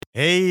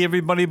Hey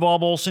everybody,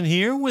 Bob Olson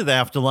here with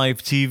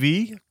Afterlife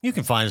TV. You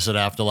can find us at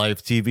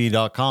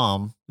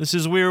afterlifetv.com. This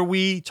is where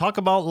we talk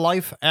about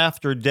life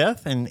after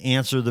death and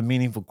answer the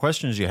meaningful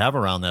questions you have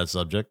around that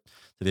subject.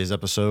 Today's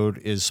episode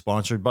is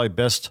sponsored by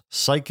Best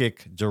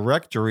Psychic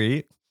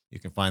Directory. You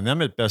can find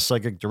them at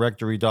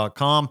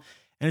bestpsychicdirectory.com,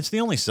 and it's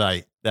the only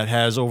site that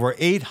has over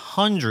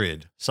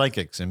 800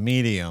 psychics and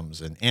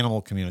mediums and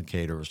animal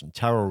communicators and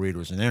tarot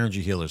readers and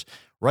energy healers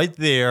right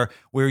there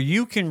where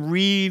you can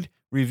read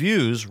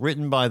reviews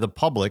written by the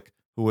public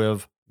who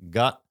have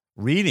got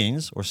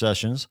readings or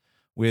sessions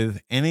with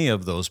any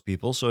of those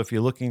people. So if you're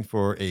looking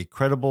for a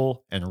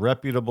credible and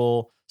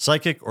reputable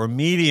psychic or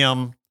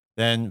medium,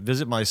 then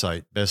visit my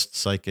site,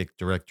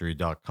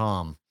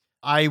 bestpsychicdirectory.com.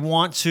 I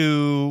want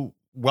to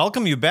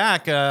welcome you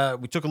back.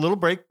 We took a little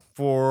break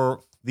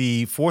for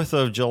the 4th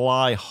of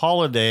July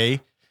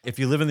holiday. If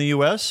you live in the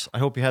U.S., I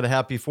hope you had a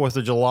happy 4th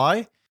of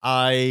July.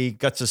 I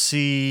got to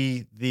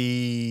see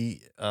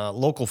the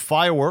local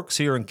fireworks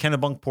here in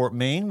Kennebunkport,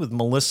 Maine with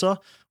Melissa.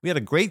 We had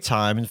a great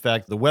time. In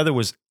fact, the weather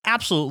was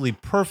absolutely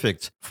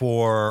perfect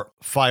for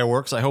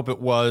fireworks. I hope it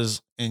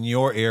was in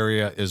your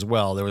area as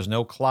well. There was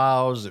no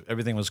clouds.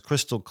 Everything was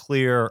crystal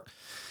clear.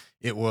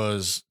 It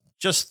was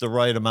just the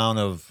right amount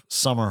of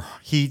summer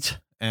heat,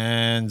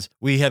 and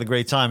we had a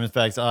great time. In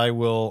fact, I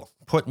will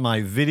put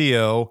my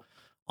video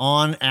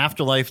on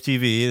Afterlife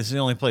TV. This is the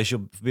only place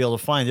you'll be able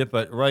to find it,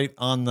 but right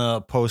on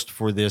the post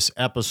for this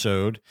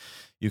episode,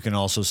 you can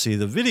also see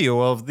the video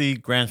of the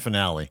grand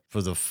finale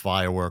for the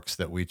fireworks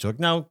that we took.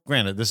 Now,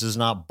 granted, this is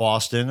not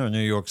Boston or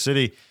New York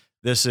City.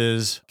 This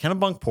is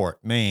Kennebunkport,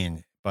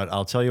 Maine. But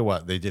I'll tell you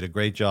what, they did a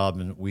great job,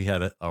 and we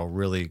had a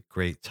really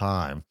great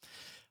time.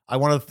 I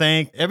want to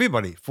thank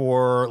everybody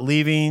for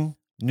leaving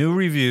new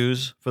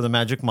reviews for the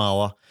Magic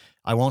Mala.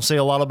 I won't say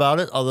a lot about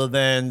it other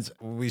than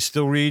we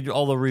still read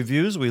all the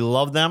reviews. We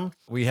love them.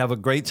 We have a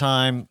great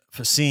time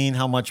for seeing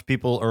how much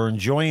people are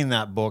enjoying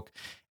that book.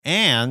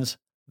 And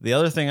the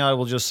other thing I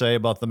will just say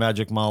about the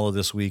Magic Mala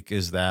this week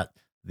is that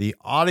the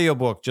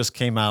audiobook just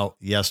came out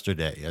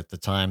yesterday at the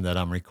time that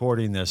I'm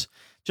recording this.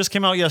 Just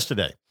came out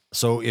yesterday.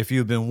 So if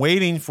you've been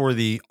waiting for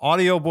the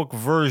audiobook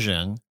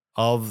version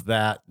of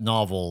that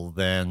novel,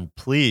 then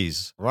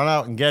please run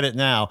out and get it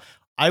now.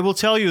 I will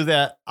tell you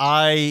that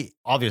I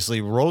obviously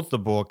wrote the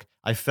book.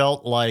 I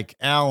felt like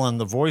Alan,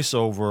 the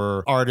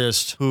voiceover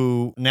artist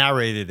who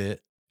narrated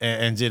it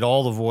and did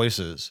all the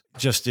voices,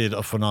 just did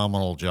a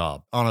phenomenal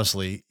job.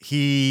 Honestly,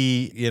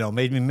 he,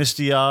 made me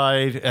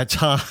misty-eyed at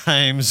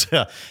times,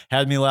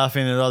 had me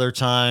laughing at other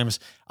times.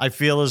 I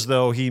feel as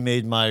though he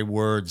made my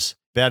words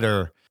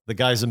better. The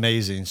guy's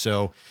amazing.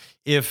 So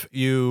if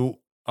you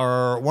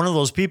are one of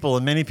those people,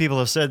 and many people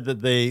have said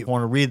that they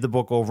want to read the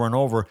book over and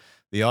over,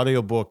 the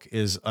audiobook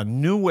is a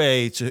new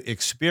way to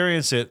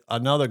experience it,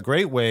 another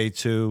great way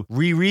to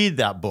reread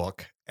that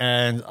book.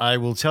 And I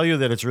will tell you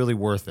that it's really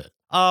worth it.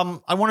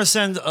 I want to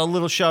send a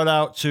little shout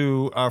out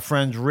to our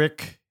friend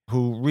Rick,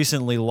 who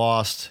recently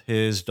lost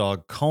his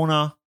dog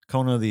Kona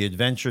the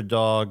adventure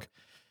dog.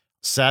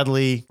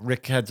 Sadly,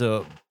 Rick had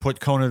to put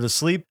Kona to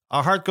sleep.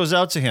 Our heart goes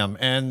out to him,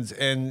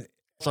 and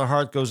our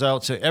heart goes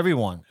out to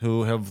everyone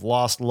who have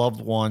lost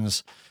loved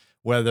ones,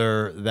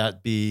 whether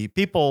that be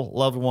people,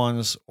 loved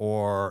ones,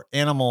 or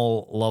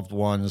animal loved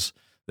ones.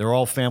 They're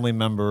all family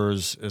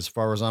members as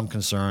far as I'm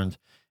concerned,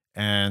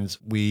 and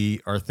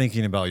we are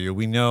thinking about you.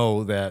 We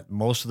know that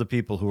most of the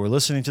people who are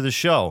listening to the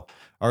show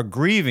are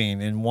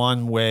grieving in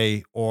one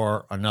way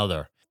or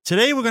another.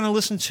 Today, we're going to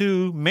listen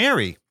to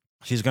Mary.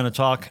 She's going to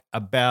talk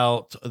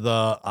about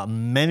the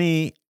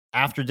many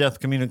after-death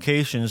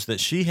communications that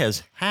she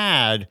has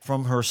had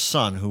from her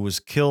son, who was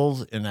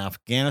killed in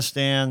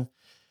Afghanistan.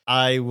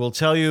 I will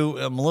tell you,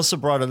 Melissa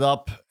brought it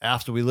up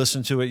after we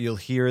listened to it. You'll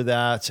hear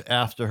that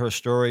after her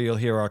story. You'll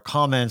hear our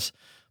comments.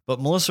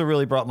 But Melissa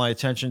really brought my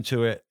attention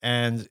to it.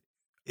 And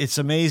it's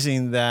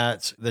amazing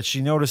that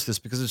she noticed this,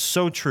 because it's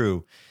so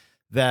true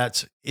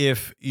that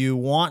if you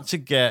want to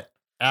get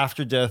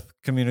after-death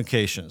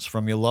communications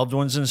from your loved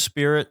ones in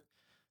spirit,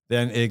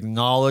 then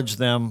acknowledge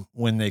them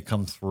when they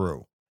come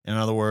through. In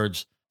other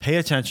words, pay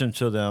attention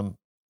to them,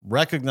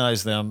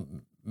 recognize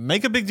them,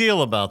 make a big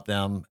deal about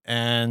them,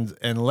 and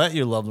let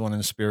your loved one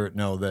in spirit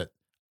know that,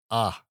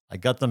 I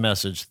got the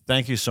message.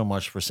 Thank you so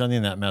much for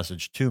sending that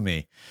message to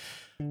me.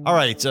 All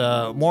right,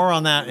 more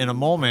on that in a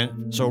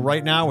moment. So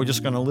right now, we're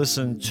just going to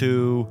listen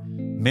to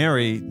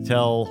Mary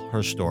tell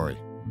her story.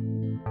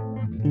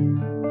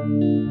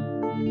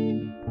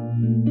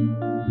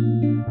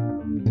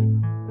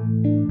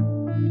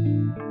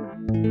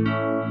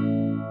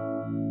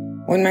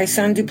 When my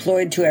son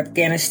deployed to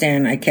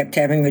Afghanistan, I kept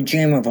having a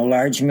dream of a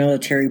large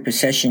military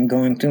procession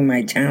going through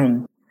my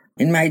town.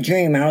 In my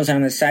dream, I was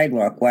on the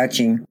sidewalk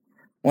watching.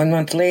 1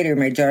 month later,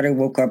 my daughter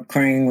woke up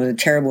crying with a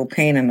terrible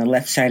pain on the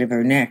left side of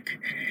her neck.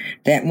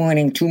 That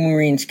morning, 2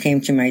 Marines came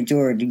to my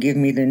door to give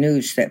me the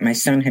news that my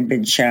son had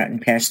been shot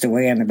and passed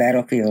away on the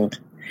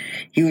battlefield.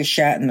 He was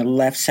shot in the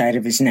left side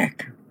of his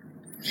neck.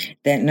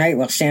 That night,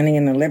 while standing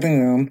in the living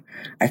room,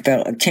 I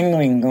felt a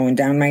tingling going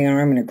down my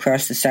arm and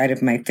across the side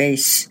of my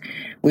face,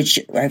 which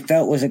I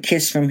felt was a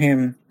kiss from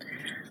him.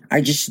 I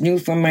just knew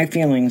from my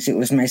feelings it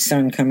was my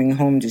son coming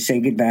home to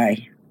say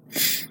goodbye.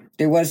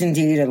 There was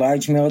indeed a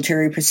large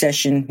military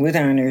procession with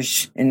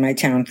honors in my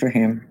town for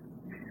him.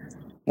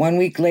 1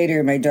 week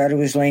later, my daughter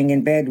was laying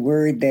in bed,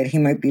 worried that he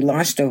might be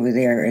lost over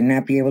there and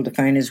not be able to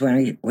find his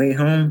way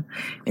home,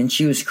 and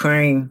she was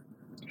crying.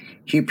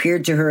 He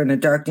appeared to her in the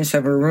darkness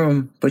of her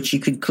room, but she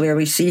could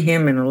clearly see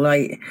him in a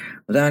light.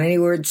 Without any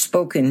words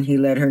spoken, he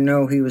let her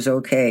know he was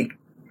okay.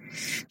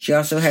 She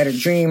also had a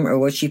dream, or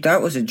what she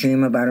thought was a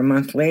dream, about a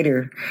month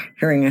later.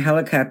 Hearing a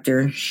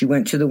helicopter, she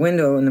went to the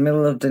window in the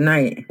middle of the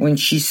night when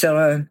she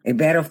saw a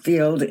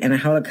battlefield and a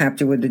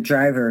helicopter with the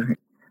driver.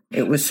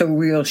 It was so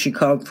real, she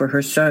called for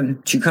her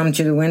son to come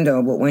to the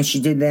window, but when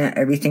she did that,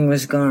 everything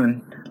was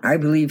gone. I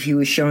believe he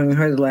was showing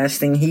her the last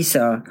thing he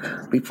saw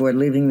before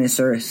leaving this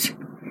earth.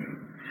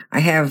 I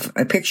have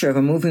a picture of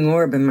a moving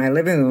orb in my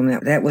living room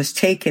that was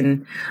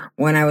taken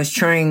when I was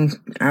trying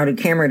out a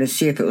camera to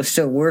see if it was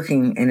still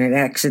working, and it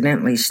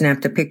accidentally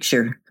snapped the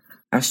picture.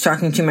 I was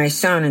talking to my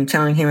son and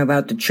telling him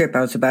about the trip I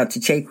was about to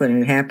take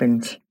when it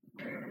happened.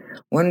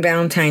 One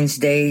Valentine's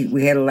Day,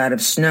 we had a lot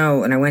of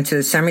snow, and I went to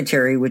the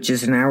cemetery, which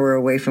is an hour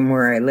away from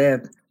where I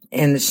live,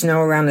 and the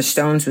snow around the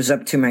stones was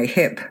up to my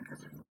hip.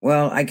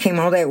 Well, I came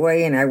all that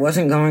way, and I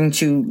wasn't going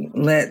to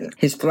let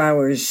his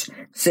flowers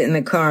sit in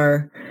the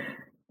car,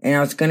 and I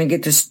was going to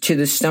get to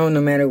the stone no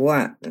matter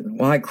what.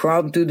 Well, I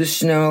crawled through the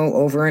snow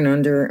over and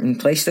under and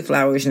placed the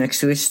flowers next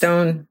to his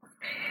stone.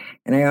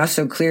 And I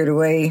also cleared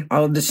away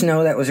all of the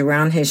snow that was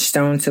around his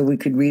stone so we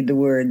could read the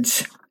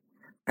words.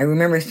 I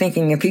remember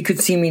thinking if he could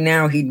see me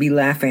now, he'd be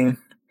laughing.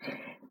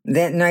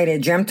 That night I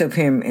dreamt of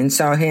him and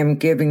saw him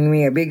giving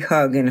me a big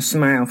hug and a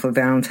smile for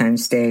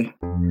Valentine's Day.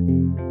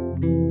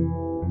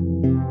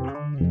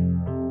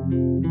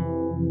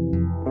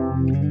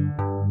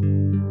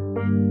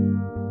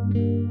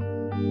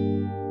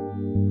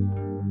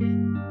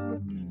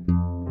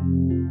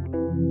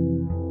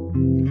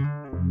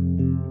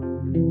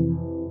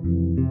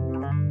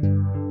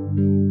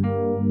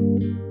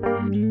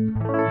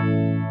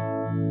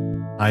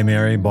 Hi,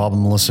 Mary. Bob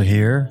and Melissa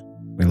here.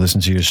 We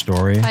listened to your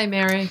story. Hi,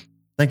 Mary.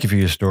 Thank you for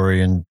your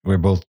story, and we're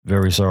both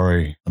very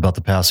sorry about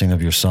the passing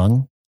of your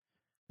son.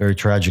 Very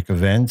tragic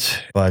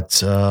event,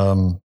 but,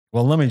 well,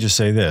 let me just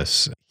say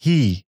this.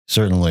 He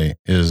certainly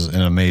is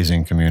an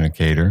amazing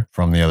communicator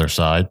from the other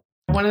side.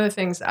 One of the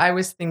things I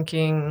was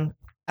thinking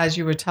as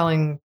you were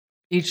telling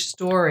each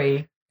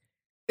story,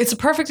 it's a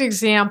perfect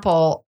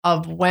example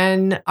of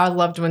when our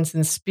loved ones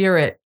in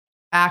spirit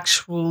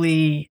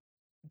actually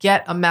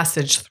get a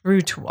message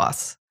through to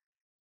us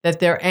that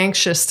they're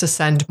anxious to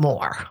send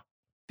more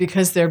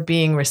because they're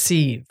being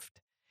received.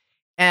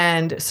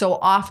 And so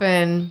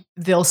often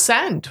they'll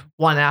send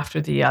one after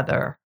the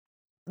other.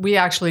 We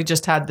actually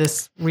just had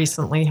this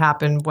recently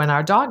happen when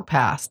our dog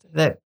passed,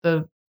 that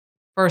the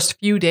first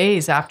few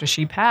days after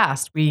she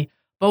passed, we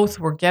both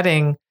were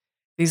getting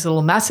these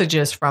little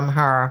messages from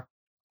her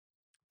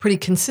pretty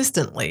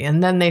consistently.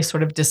 And then they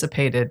sort of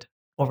dissipated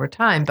over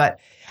time. But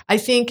I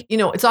think,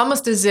 it's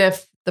almost as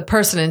if the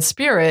person in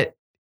spirit,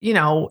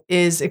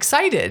 is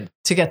excited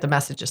to get the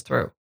messages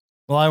through.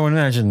 Well, I would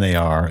imagine they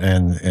are.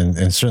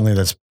 And certainly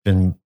that's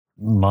been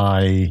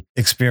my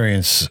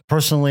experience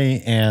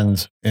personally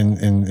and in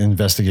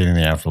investigating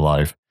the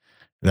afterlife,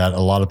 that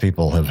a lot of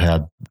people have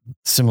had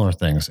similar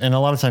things. And a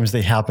lot of times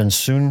they happen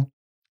soon,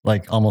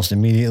 like almost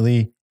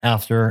immediately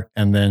after.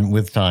 And then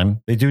with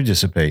time, they do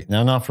dissipate.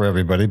 Now, not for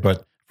everybody,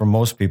 but for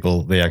most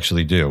people, they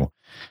actually do.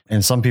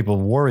 And some people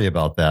worry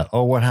about that.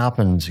 Oh, what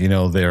happened?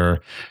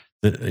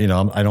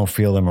 I don't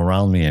feel them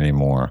around me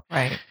anymore.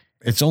 Right.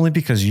 It's only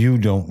because you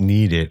don't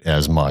need it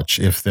as much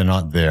if they're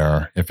not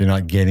there, if you're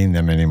not getting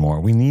them anymore.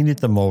 We need it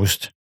the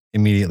most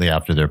immediately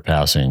after their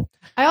passing.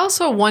 I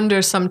also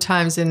wonder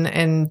sometimes,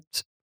 and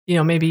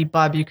maybe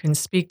Bob, you can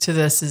speak to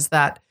this, is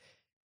that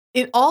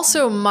it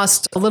also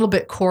must a little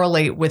bit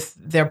correlate with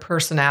their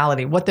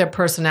personality, what their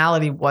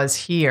personality was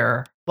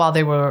here while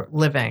they were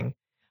living.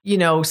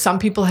 Some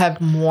people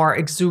have more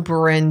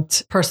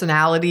exuberant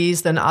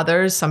personalities than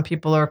others. Some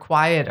people are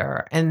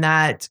quieter. And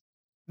that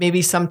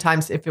maybe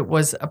sometimes if it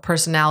was a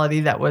personality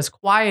that was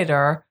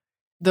quieter,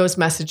 those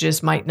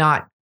messages might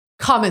not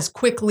come as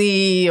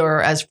quickly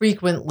or as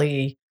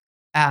frequently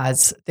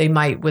as they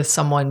might with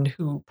someone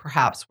who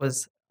perhaps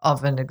was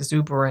of an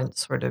exuberant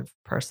sort of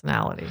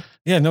personality.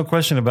 Yeah, no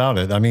question about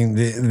it. I mean,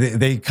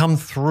 they come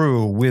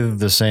through with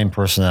the same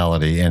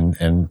personality.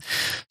 And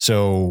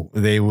so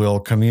they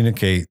will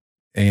communicate.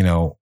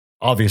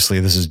 Obviously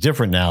this is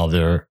different now.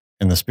 They're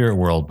in the spirit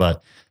world,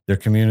 but they're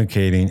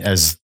communicating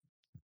as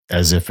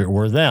if it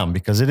were them,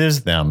 because it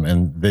is them,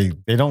 and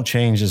they don't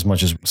change as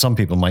much as some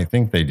people might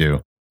think they do.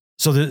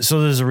 So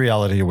there's a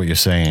reality of what you're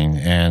saying.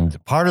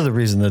 And part of the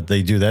reason that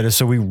they do that is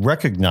so we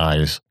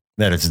recognize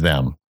that it's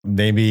them.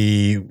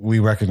 Maybe we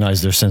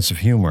recognize their sense of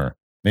humor.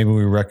 Maybe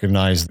we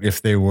recognize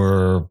if they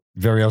were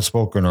very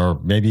outspoken or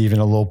maybe even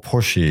a little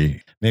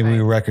pushy. Maybe we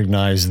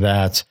recognize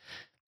that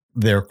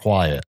they're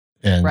quiet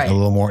and a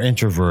little more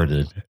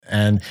introverted.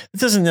 And it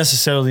doesn't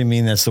necessarily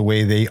mean that's the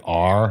way they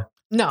are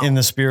No. in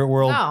the spirit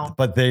world, No.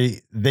 but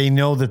they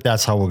know that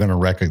that's how we're going to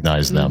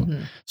recognize them.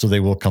 Mhm. So they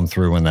will come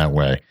through in that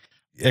way.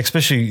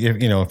 Especially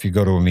if you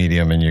go to a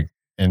medium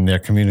and they're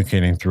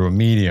communicating through a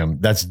medium,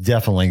 that's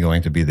definitely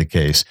going to be the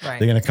case. Right.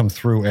 They're going to come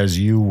through as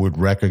you would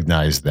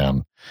recognize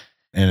them.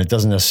 And it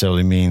doesn't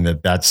necessarily mean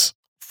that that's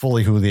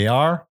fully who they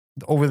are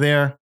over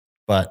there,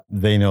 but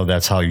they know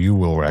that's how you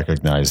will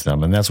recognize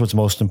them. And that's what's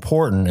most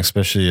important,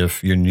 especially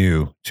if you're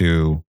new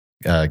to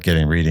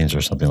getting readings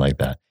or something like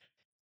that.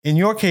 In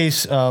your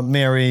case,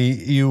 Mary,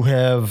 you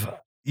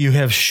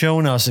have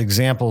shown us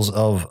examples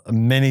of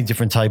many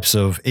different types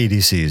of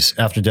ADCs,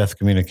 after death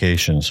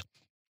communications.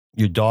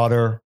 Your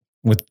daughter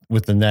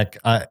with the neck.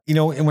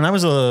 When I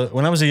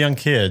was a young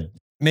kid,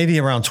 maybe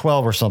around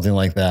 12 or something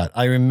like that,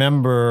 I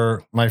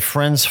remember my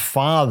friend's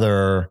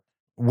father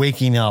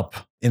waking up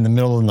in the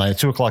middle of the night,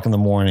 2:00 in the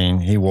morning.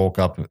 He woke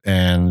up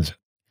and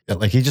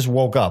he just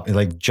woke up.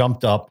 He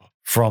jumped up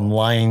from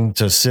lying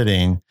to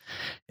sitting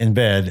in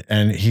bed,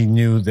 and he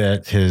knew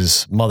that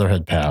his mother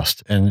had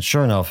passed. And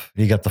sure enough,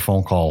 he got the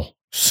phone call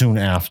soon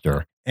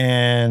after.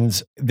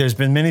 And there's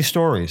been many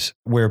stories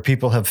where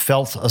people have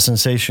felt a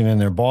sensation in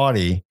their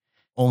body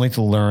only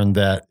to learn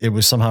that it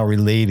was somehow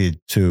related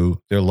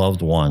to their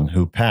loved one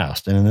who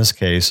passed. And in this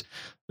case,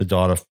 the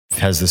daughter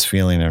has this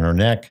feeling in her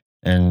neck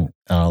and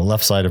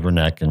left side of her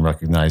neck, and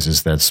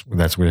recognizes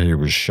that's where he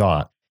was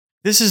shot.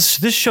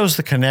 This shows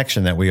the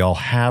connection that we all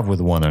have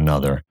with one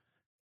another,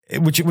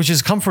 which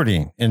is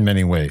comforting in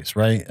many ways,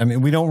 right? I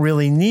mean, we don't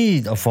really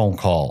need a phone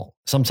call.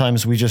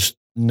 Sometimes we just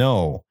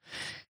know.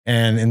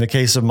 And in the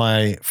case of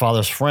my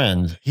father's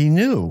friend, he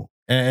knew,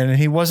 and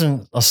he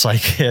wasn't a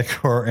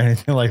psychic or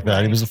anything like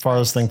that. He was the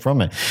farthest thing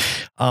from it.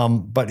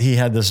 But he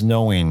had this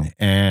knowing,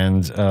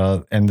 and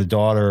the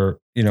daughter,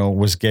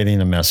 was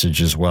getting a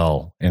message as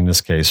well. In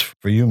this case,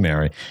 for you,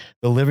 Mary,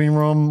 the living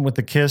room with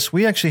the kiss.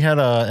 We actually had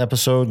a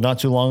episode not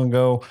too long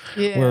ago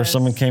where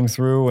someone came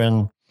through,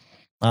 and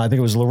I think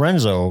it was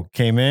Lorenzo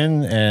came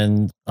in,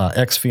 and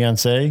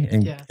ex-fiance,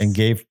 and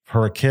gave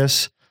her a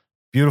kiss.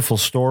 Beautiful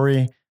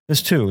story.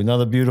 This too,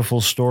 another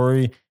beautiful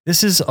story.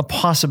 This is a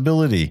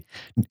possibility.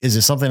 Is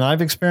it something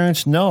I've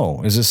experienced?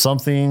 No. Is it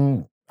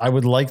something I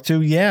would like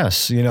to?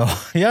 Yes.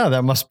 Yeah,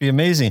 that must be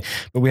amazing.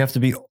 But we have to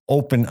be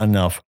open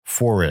enough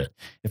for it.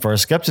 If our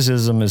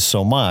skepticism is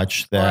so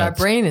much that or our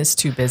brain is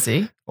too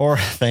busy, or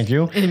thank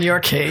you, in your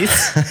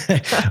case,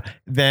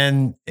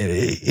 then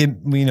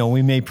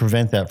we may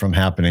prevent that from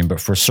happening. But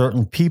for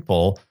certain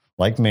people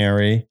like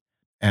Mary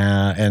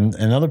and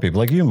other people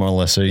like you,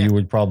 Melissa, you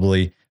would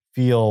probably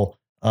feel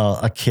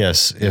a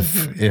kiss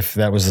if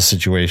that was the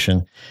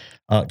situation.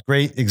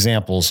 Great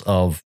examples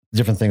of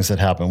different things that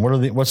happen.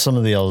 What's some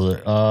of the other?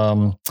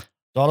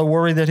 Daughter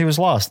worried that he was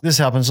lost. This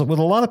happens with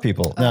a lot of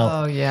people.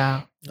 Now,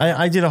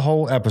 I did a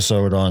whole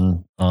episode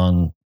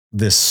on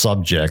this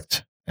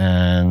subject,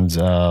 and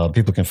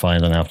people can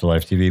find on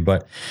Afterlife TV.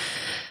 But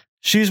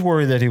she's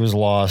worried that he was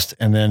lost,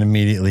 and then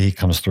immediately he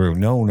comes through.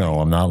 No,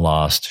 I'm not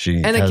lost.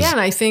 Again,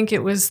 I think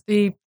it was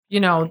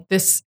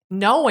this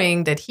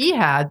knowing that he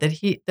had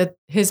that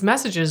his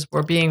messages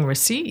were being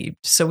received,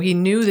 so he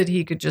knew that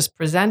he could just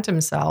present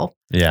himself.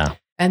 Yeah.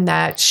 And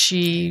that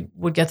she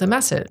would get the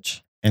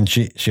message. And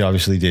she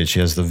obviously did.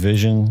 She has the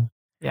vision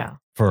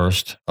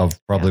first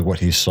of probably what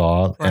he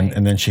saw. Right.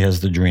 And then she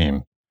has the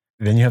dream.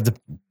 Then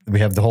we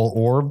have the whole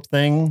orb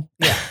thing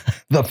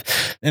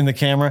in the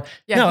camera.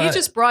 Yeah, no, he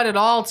just brought it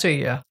all to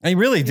you. He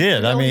really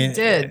did. He really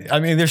did. I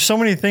mean, there's so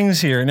many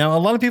things here. Now, a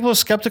lot of people are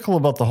skeptical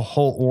about the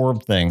whole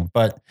orb thing.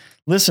 But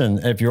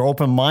listen, if you're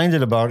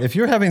open-minded about, if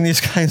you're having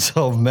these kinds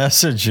of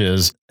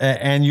messages,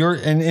 and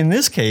in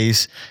this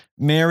case,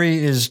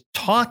 Mary is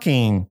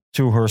talking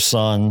to her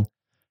son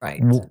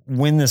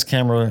when this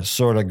camera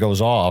sort of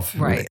goes off.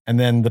 Right. And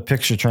then the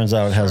picture turns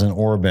out it has an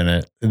orb in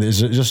it. There's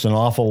just an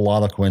awful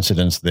lot of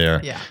coincidence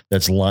there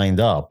that's lined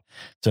up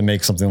to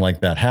make something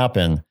like that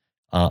happen.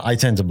 I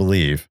tend to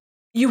believe.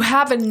 You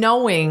have a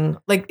knowing,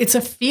 it's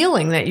a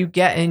feeling that you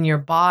get in your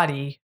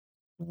body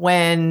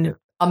when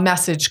a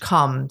message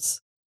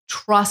comes.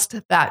 Trust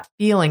that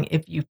feeling.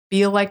 If you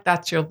feel like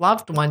that's your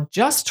loved one,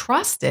 just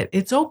trust it.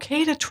 It's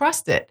okay to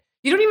trust it.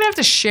 You don't even have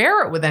to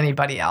share it with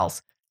anybody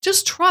else.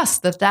 Just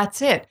trust that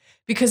that's it.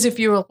 Because if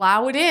you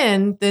allow it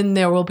in, then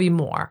there will be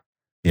more.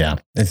 Yeah.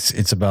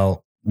 It's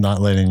about not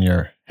letting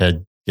your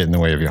head get in the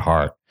way of your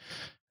heart.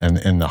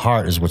 And the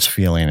heart is what's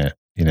feeling it,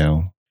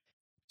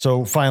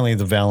 So finally,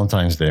 the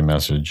Valentine's Day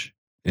message.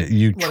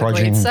 You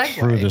trudging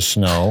through the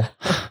snow.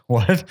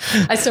 What?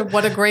 I said,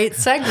 what a great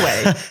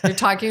segue. You're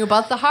talking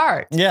about the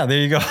heart. Yeah, there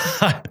you go.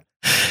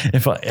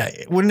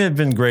 Wouldn't it have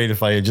been great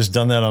if I had just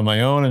done that on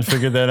my own and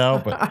figured that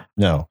out? But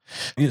no.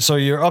 So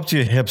you're up to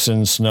your hips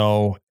in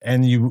snow,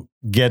 and you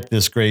get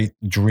this great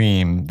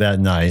dream that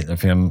night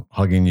of him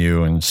hugging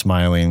you and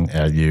smiling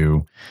at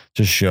you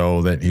to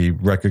show that he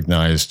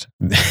recognized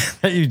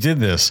that you did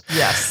this.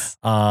 Yes.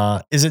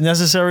 Is it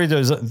necessary?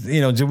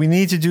 Do we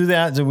need to do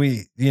that? Do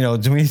we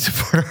need to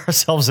put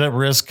ourselves at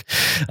risk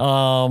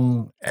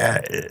to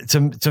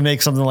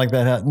make something like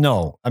that happen?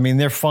 No. I mean,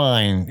 they're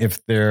fine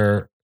if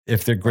they're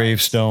if their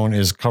gravestone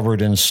is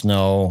covered in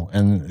snow,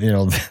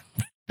 and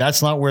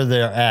that's not where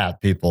they're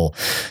at, people.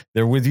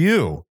 They're with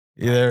you.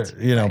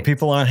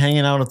 People aren't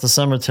hanging out at the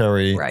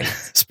cemetery. Right.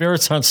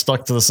 Spirits aren't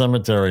stuck to the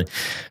cemetery.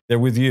 They're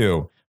with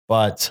you.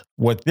 But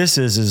what this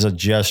is a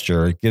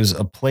gesture. It gives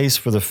a place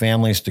for the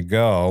families to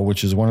go,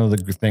 which is one of the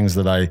things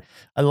that I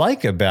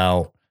like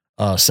about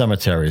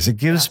cemeteries. It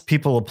gives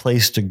people a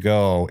place to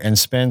go and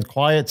spend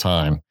quiet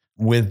time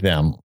with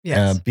them.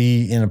 Yes.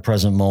 Be in a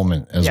present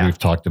moment, as we've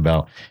talked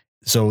about.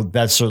 So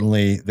that's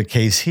certainly the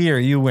case here.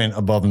 You went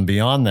above and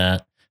beyond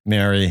that,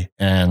 Mary,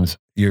 and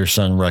your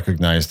son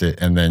recognized it,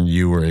 and then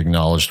you were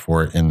acknowledged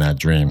for it in that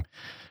dream.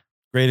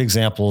 Great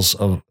examples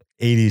of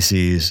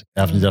ADCs,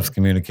 after-death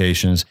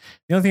communications.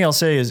 The only thing I'll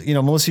say is,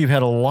 Melissa, you've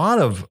had a lot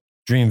of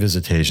dream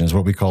visitations,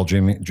 what we call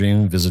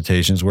dream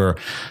visitations, where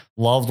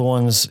loved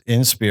ones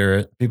in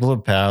spirit, people who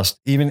have passed,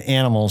 even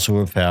animals who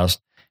have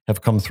passed,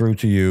 have come through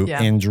to you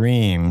in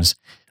dreams.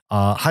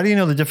 How do you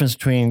know the difference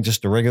between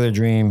just a regular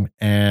dream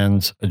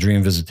and a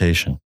dream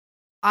visitation?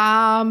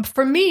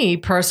 For me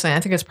personally, I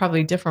think it's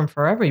probably different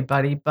for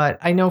everybody, but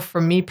I know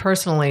for me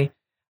personally,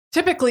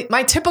 typically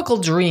my typical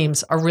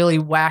dreams are really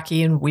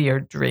wacky and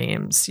weird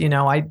dreams.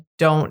 I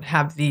don't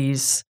have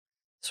these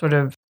sort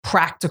of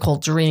practical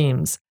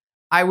dreams.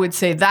 I would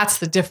say that's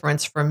the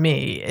difference for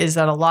me, is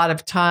that a lot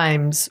of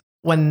times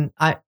when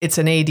it's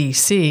an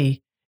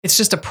ADC, it's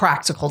just a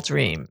practical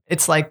dream.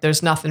 It's like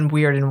there's nothing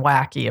weird and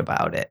wacky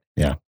about it.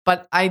 Yeah.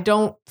 But I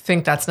don't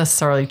think that's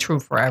necessarily true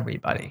for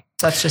everybody.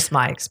 That's just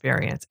my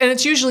experience. And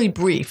it's usually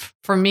brief.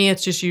 For me,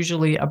 it's just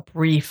usually a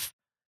brief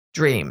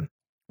dream.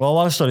 Well, a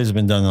lot of studies have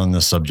been done on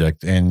this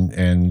subject,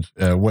 and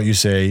what you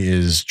say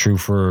is true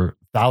for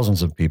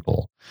thousands of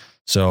people.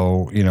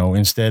 So,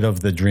 instead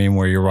of the dream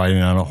where you're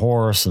riding on a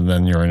horse and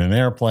then you're in an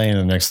airplane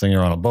and the next thing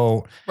you're on a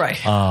boat. Right.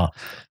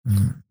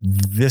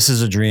 This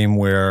is a dream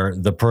where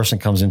the person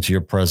comes into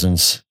your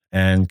presence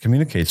and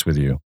communicates with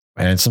you.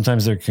 Right. And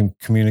sometimes they're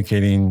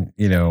communicating,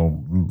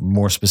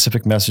 more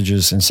specific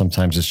messages. And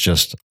sometimes it's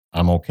just,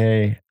 I'm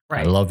okay.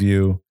 Right. I love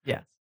you.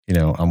 Yes.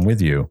 I'm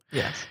with you.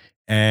 Yes.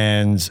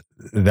 And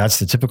that's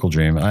the typical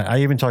dream. I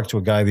even talked to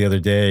a guy the other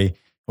day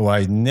who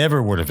I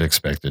never would have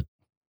expected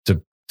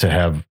to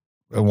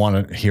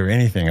want to hear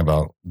anything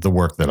about the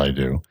work that I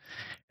do.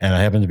 And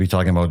I happened to be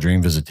talking about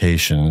dream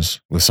visitations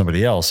with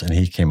somebody else. And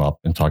he came up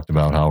and talked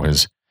about how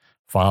his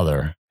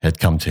father had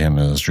come to him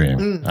in his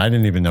dream. I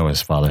didn't even know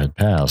his father had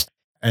passed.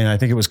 And I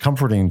think it was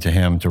comforting to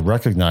him to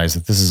recognize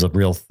that this is a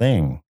real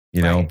thing,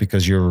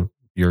 because your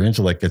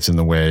intellect gets in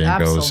the way and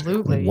goes,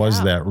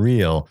 was that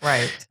real?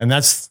 Right. And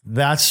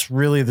that's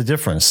really the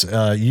difference.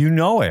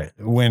 It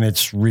when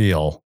it's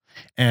real.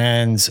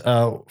 And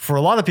for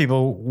a lot of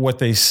people, what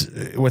they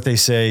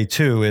say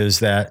too is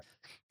that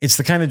it's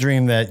the kind of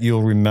dream that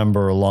you'll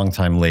remember a long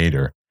time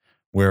later.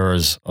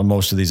 Whereas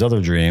most of these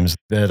other dreams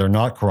that are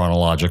not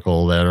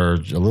chronological, that are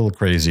a little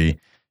crazy,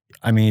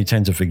 you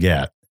tend to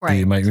forget. Right.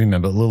 You might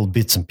remember little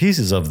bits and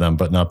pieces of them,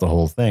 but not the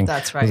whole thing.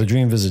 That's right. With a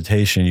dream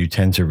visitation, you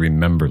tend to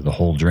remember the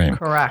whole dream.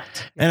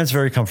 Correct. And it's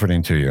very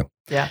comforting to you.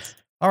 Yes.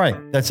 All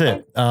right. That's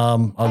it. A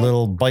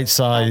little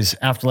bite-sized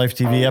Afterlife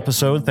TV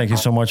episode. Thank you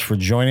so much for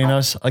joining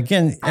us.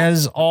 Again,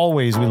 as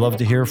always, we love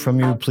to hear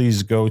from you.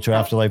 Please go to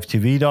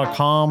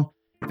afterlifetv.com,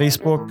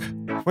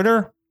 Facebook,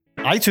 Twitter,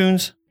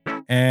 iTunes,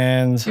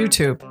 and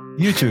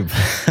YouTube.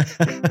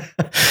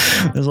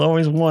 There's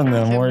always one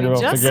that I'm worried about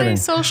forgetting.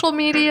 Just say social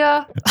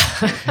media.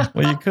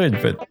 Well, you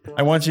could, but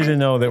I want you to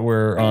know that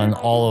we're on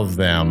all of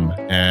them,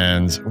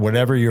 and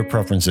whatever your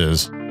preference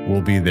is,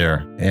 we'll be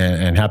there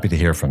and happy to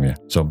hear from you.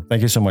 So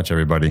thank you so much,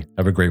 everybody.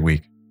 Have a great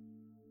week.